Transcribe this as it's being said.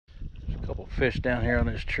Couple fish down here on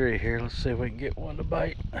this tree here. Let's see if we can get one to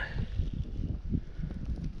bite.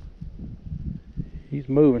 He's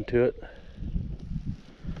moving to it.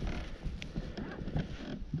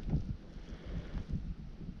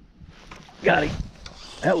 Got him.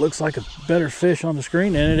 That looks like a better fish on the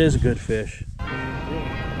screen, and it is a good fish.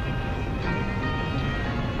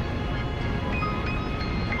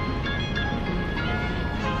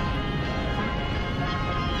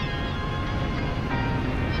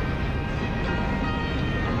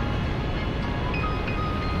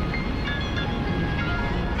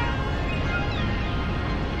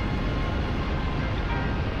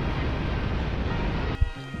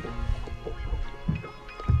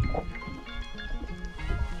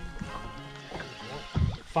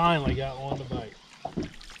 Finally got one to bite.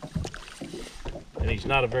 And he's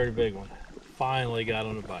not a very big one. Finally got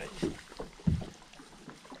him to bite.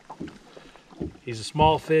 He's a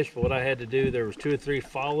small fish, but what I had to do, there was 2 or 3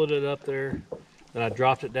 followed it up there, and I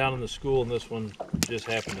dropped it down in the school, and this one just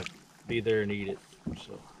happened to be there and eat it.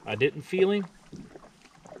 So I didn't feel him.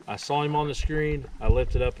 I saw him on the screen, I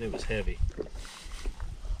lifted up, and it was heavy.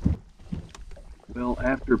 Well,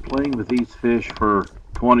 after playing with these fish for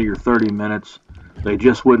 20 or 30 minutes, they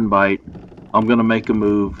just wouldn't bite. I'm going to make a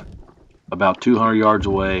move about 200 yards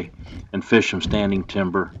away and fish some standing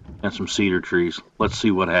timber and some cedar trees. Let's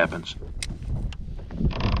see what happens.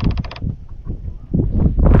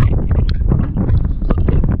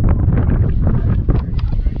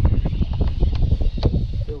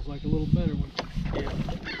 Feels like a little better one. Yeah.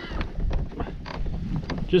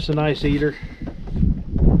 Just a nice eater.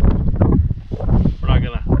 We're not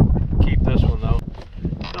going to keep this one though.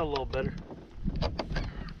 Got a little better.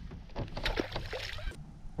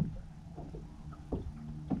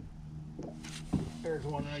 There's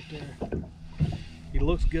one right there. He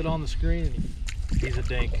looks good on the screen, and he's a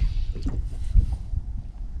dink.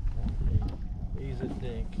 He's a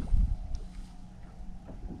dink.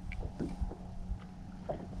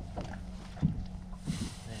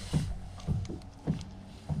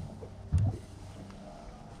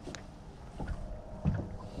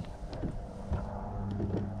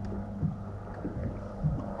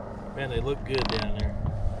 Man, they look good down there.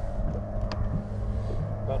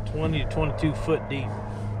 About 20 to 22 foot deep.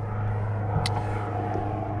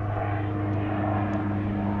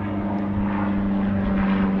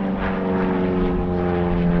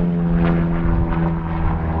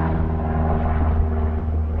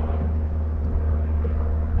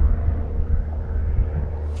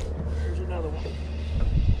 There's another one.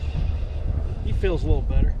 He feels a little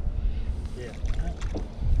better. Yeah.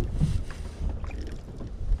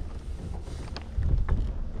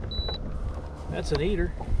 That's an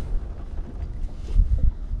eater.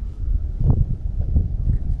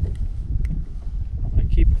 I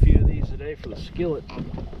keep a few of these today for the skillet.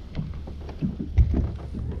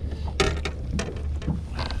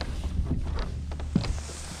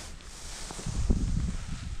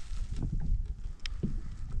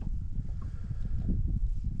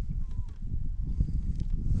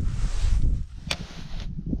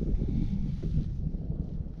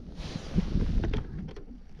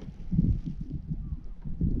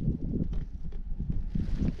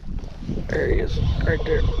 There he is, right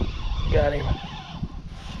there. Got him.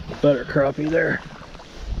 Better crappie there.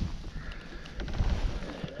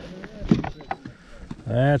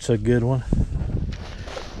 That's a good one.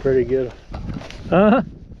 Pretty good. Uh-huh.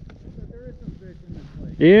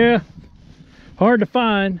 Yeah. Hard to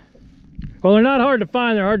find. Well, they're not hard to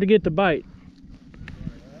find, they're hard to get to bite.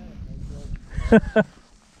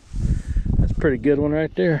 That's a pretty good one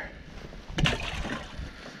right there.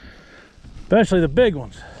 Especially the big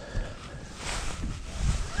ones.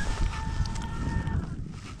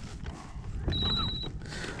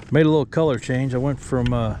 Made a little color change. I went from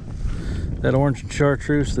that orange and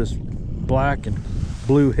chartreuse, this black and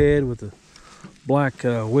blue head with a black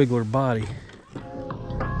wiggler body.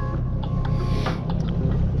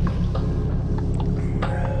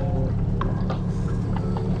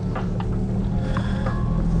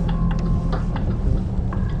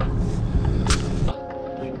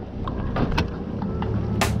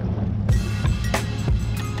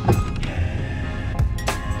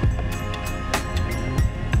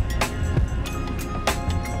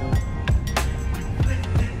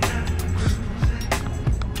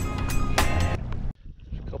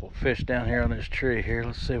 Fish down here on this tree here.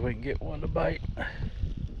 Let's see if we can get one to bite.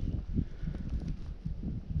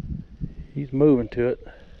 He's moving to it.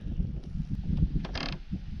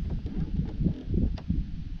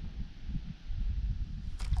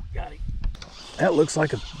 Got him. That looks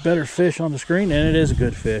like a better fish on the screen, and it is a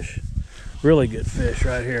good fish. Really good fish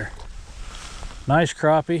right here. Nice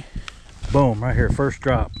crappie. Boom, right here, first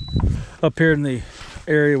drop. Up here in the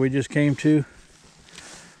area we just came to.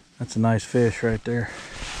 That's a nice fish right there.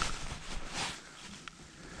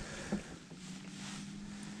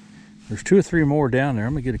 There's 2 or 3 more down there.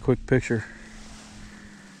 I'm gonna get a quick picture.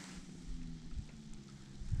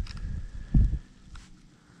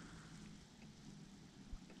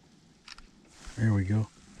 There we go.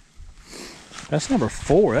 That's number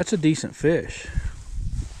 4. That's a decent fish.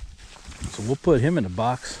 So we'll put him in the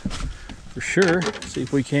box for sure. See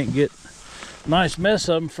if we can't get a nice mess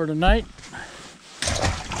of them for tonight.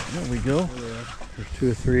 There we go. There's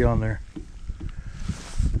 2 or 3 on there.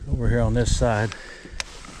 Over here on this side.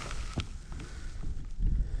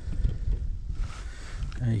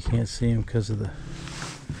 Now you can't see him because of the...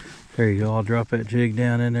 There you go. I'll drop that jig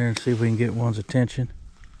down in there and see if we can get one's attention.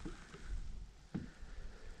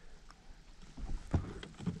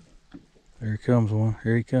 There comes one.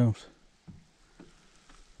 Here he comes.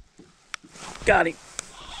 Got him.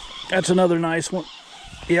 That's another nice one.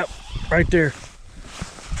 Yep, right there.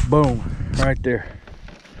 Boom, right there.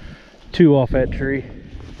 2 off that tree.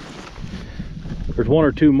 There's 1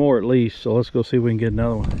 or 2 more at least, so let's go see if we can get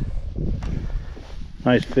another one.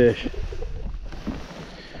 Nice fish.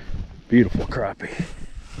 Beautiful crappie.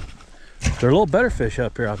 They're a little better fish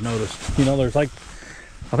up here, I've noticed. You know, there's like,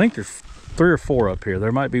 I think there's 3 or 4 up here.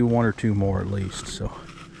 There might be 1 or 2 more at least, so.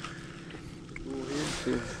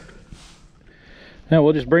 Now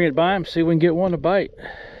we'll just bring it by him, see if we can get one to bite.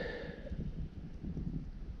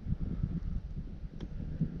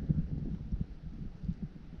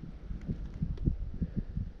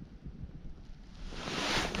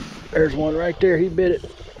 There's one right there, he bit it.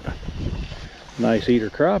 Nice eater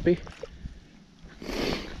crappie.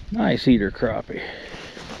 Nice eater crappie.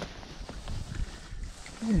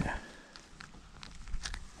 Yeah.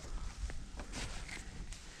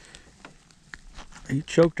 He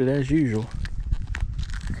choked it as usual.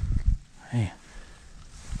 Man.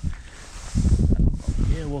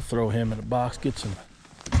 Yeah, we'll throw him in a box, get some.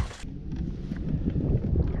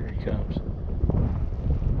 Here he comes.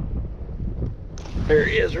 There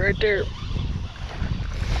he is right there.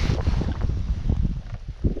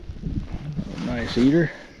 Nice eater.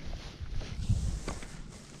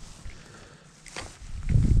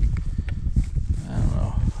 I don't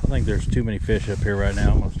know. I think there's too many fish up here right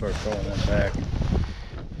now. I'm gonna start throwing them back.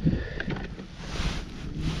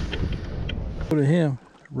 Go to him,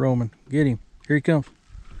 Roman. Get him. Here he comes.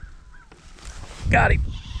 Got him.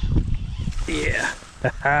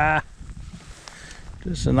 Yeah.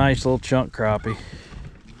 Just a nice little chunk crappie.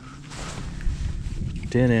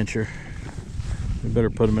 10-incher. We better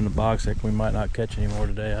put him in the box. Like we might not catch any more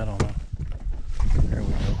today. I don't know. There we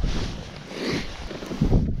go.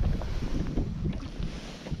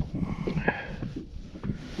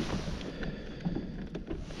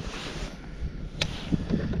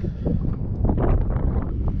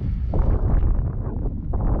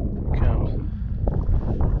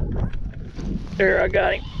 There, I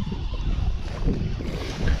got him.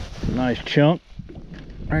 Nice chunk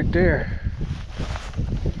right there.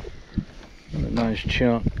 What a nice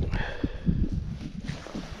chunk.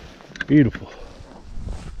 Beautiful.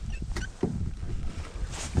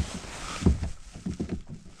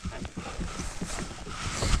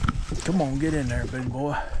 Come on, get in there, big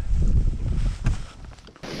boy.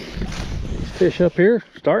 These fish up here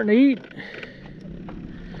starting to eat.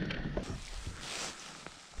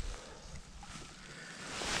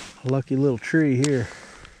 Lucky little tree here.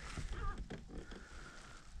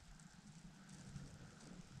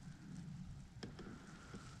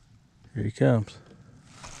 Here he comes.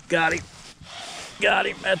 Got him. Got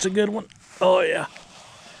him. That's a good one. Oh yeah.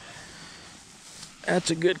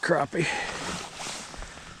 That's a good crappie.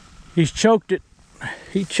 He's choked it.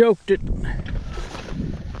 He choked it.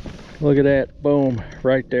 Look at that. Boom.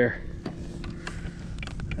 Right there.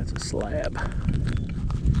 That's a slab.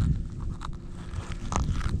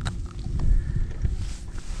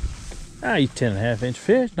 Ah, he's 10.5-inch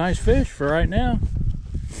fish. Nice fish for right now.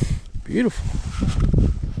 Beautiful.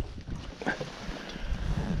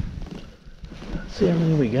 Let's see how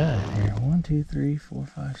many we got in here. 1, 2, 3, 4,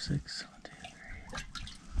 5, 6, 1, 2,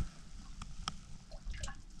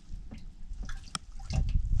 3.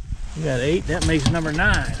 We got 8. That makes number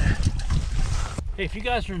 9. Hey, if you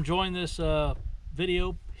guys are enjoying this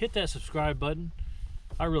video, hit that subscribe button.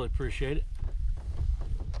 I really appreciate it.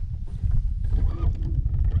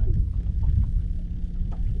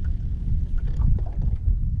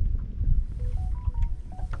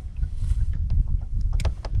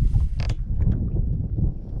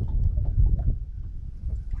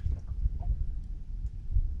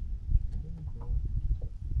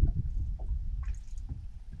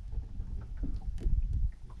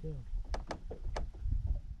 Here he comes.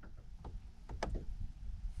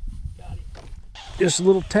 Got him. Just a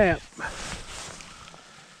little tap.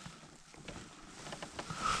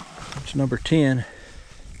 It's number 10.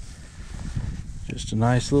 Just a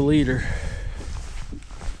nice little eater.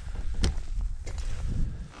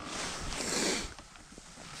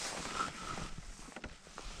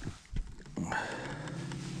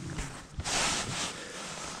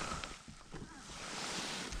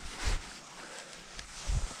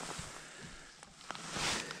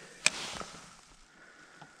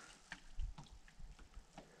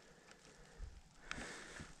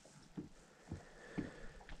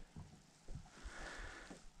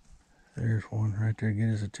 There's one right there, get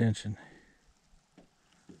his attention.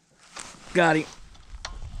 Got him.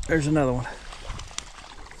 There's another one.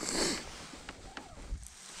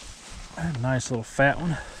 A nice little fat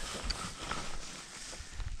one.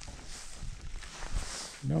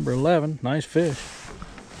 Number 11, nice fish.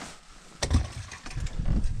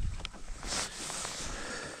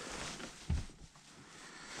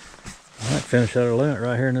 I might finish out our limit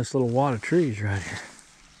right here in this little wad of trees right here.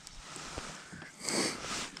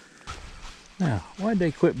 Now, why'd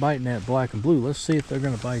they quit biting that black and blue? Let's see if they're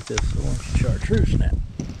going to bite this orange chartreuse now.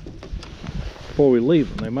 Before we leave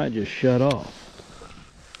them, they might just shut off.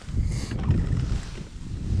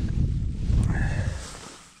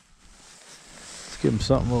 Let's give them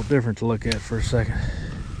something a little different to look at for a second.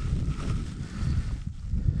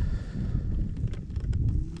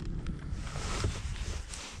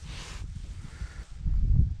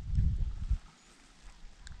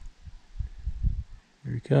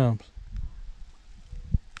 Here he comes.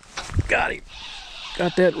 Got him.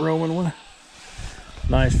 Got that Roman one.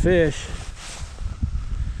 Nice fish.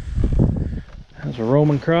 That's a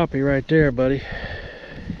Roman crappie right there, buddy.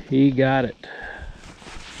 He got it.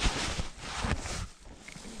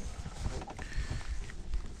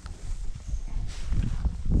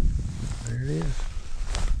 There it is.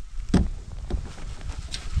 I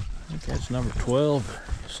think that's number 12,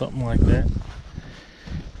 something like that.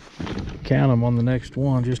 Count them on the next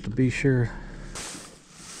one just to be sure.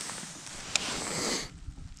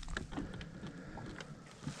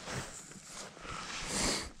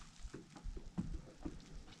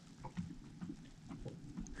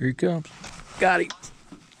 Here he comes. Got him.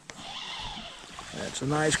 That's a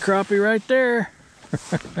nice crappie right there.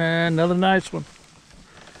 Another nice one.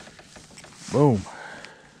 Boom.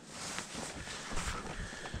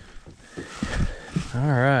 All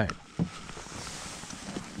right.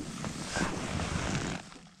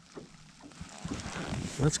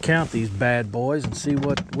 Let's count these bad boys and see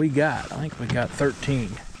what we got. I think we got 13.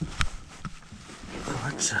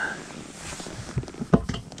 Let's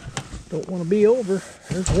don't want to be over.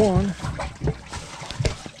 There's one.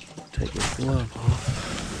 Take his glove off.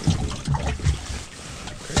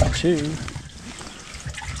 There's 2,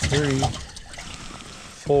 3,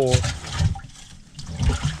 4,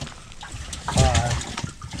 5,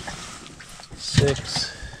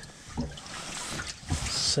 6,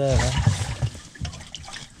 7,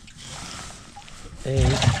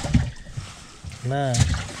 8, 9,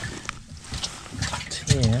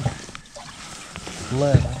 10,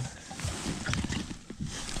 11.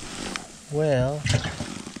 Well,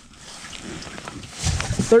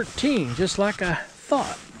 13, just like I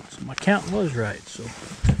thought. So my count was right. So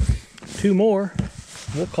 2 more,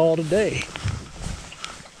 we'll call it a day.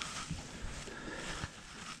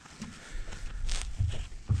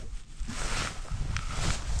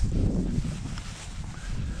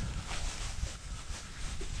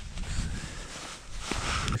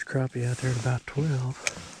 There's crappie out there at about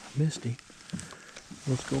 12. Missed him.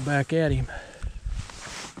 Let's go back at him.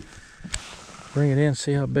 Bring it in,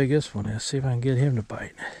 see how big this one is. See if I can get him to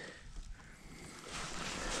bite.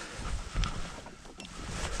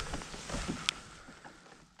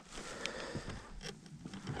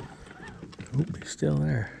 Oop, he's still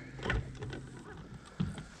there.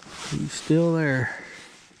 He's still there.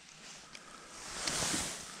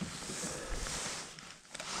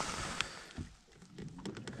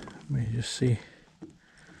 Let me just see.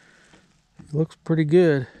 He looks pretty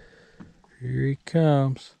good. Here he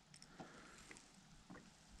comes.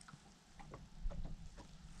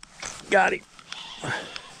 Got him.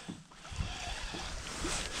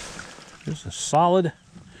 There's a solid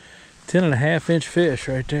 10.5-inch fish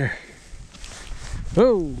right there.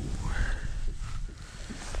 Whoa.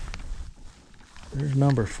 There's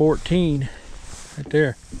number 14 right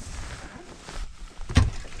there.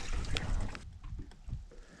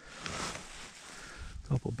 A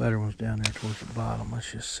couple better ones down there towards the bottom.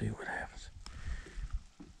 Let's just see what happens.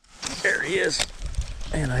 There he is.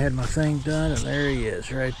 And I had my thing done, and there he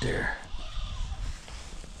is right there.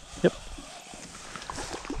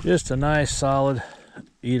 Just a nice solid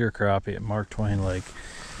eater crappie at Mark Twain Lake.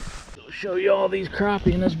 I'll show you all these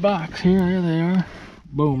crappie in this box here. There they are.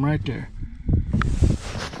 Boom, right there.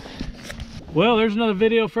 Well, there's another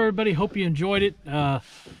video for everybody. Hope you enjoyed it.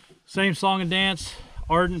 Same song and dance.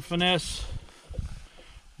 Ardent Finesse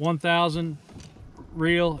 1000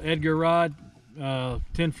 reel Edgar rod,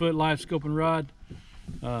 10-foot live scoping rod,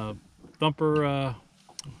 thumper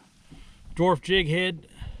dwarf jig head,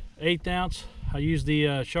 1/8 ounce. I used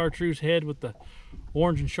the chartreuse head with the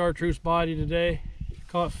orange and chartreuse body today.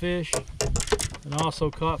 Caught fish, and also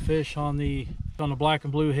caught fish on the black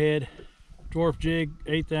and blue head, dwarf jig,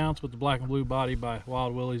 1/8 ounce with the black and blue body by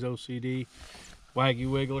Wild Willie's OCD Wagyu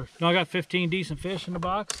Wiggler. Now I got 15 decent fish in the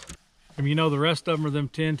box. And you know, the rest of them are them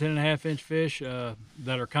 10-10.5 inch fish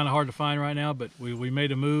that are kind of hard to find right now, but we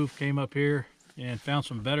made a move, came up here and found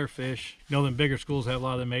some better fish. You know, them bigger schools have a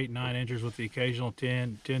lot of them 8-9 inches with the occasional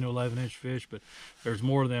 10 to 11 inch fish, but there's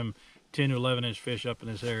more of them 10 to 11 inch fish up in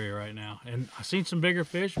this area right now. And I seen some bigger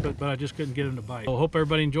fish, but I just couldn't get them to bite. So I hope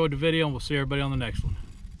everybody enjoyed the video, and we'll see everybody on the next one.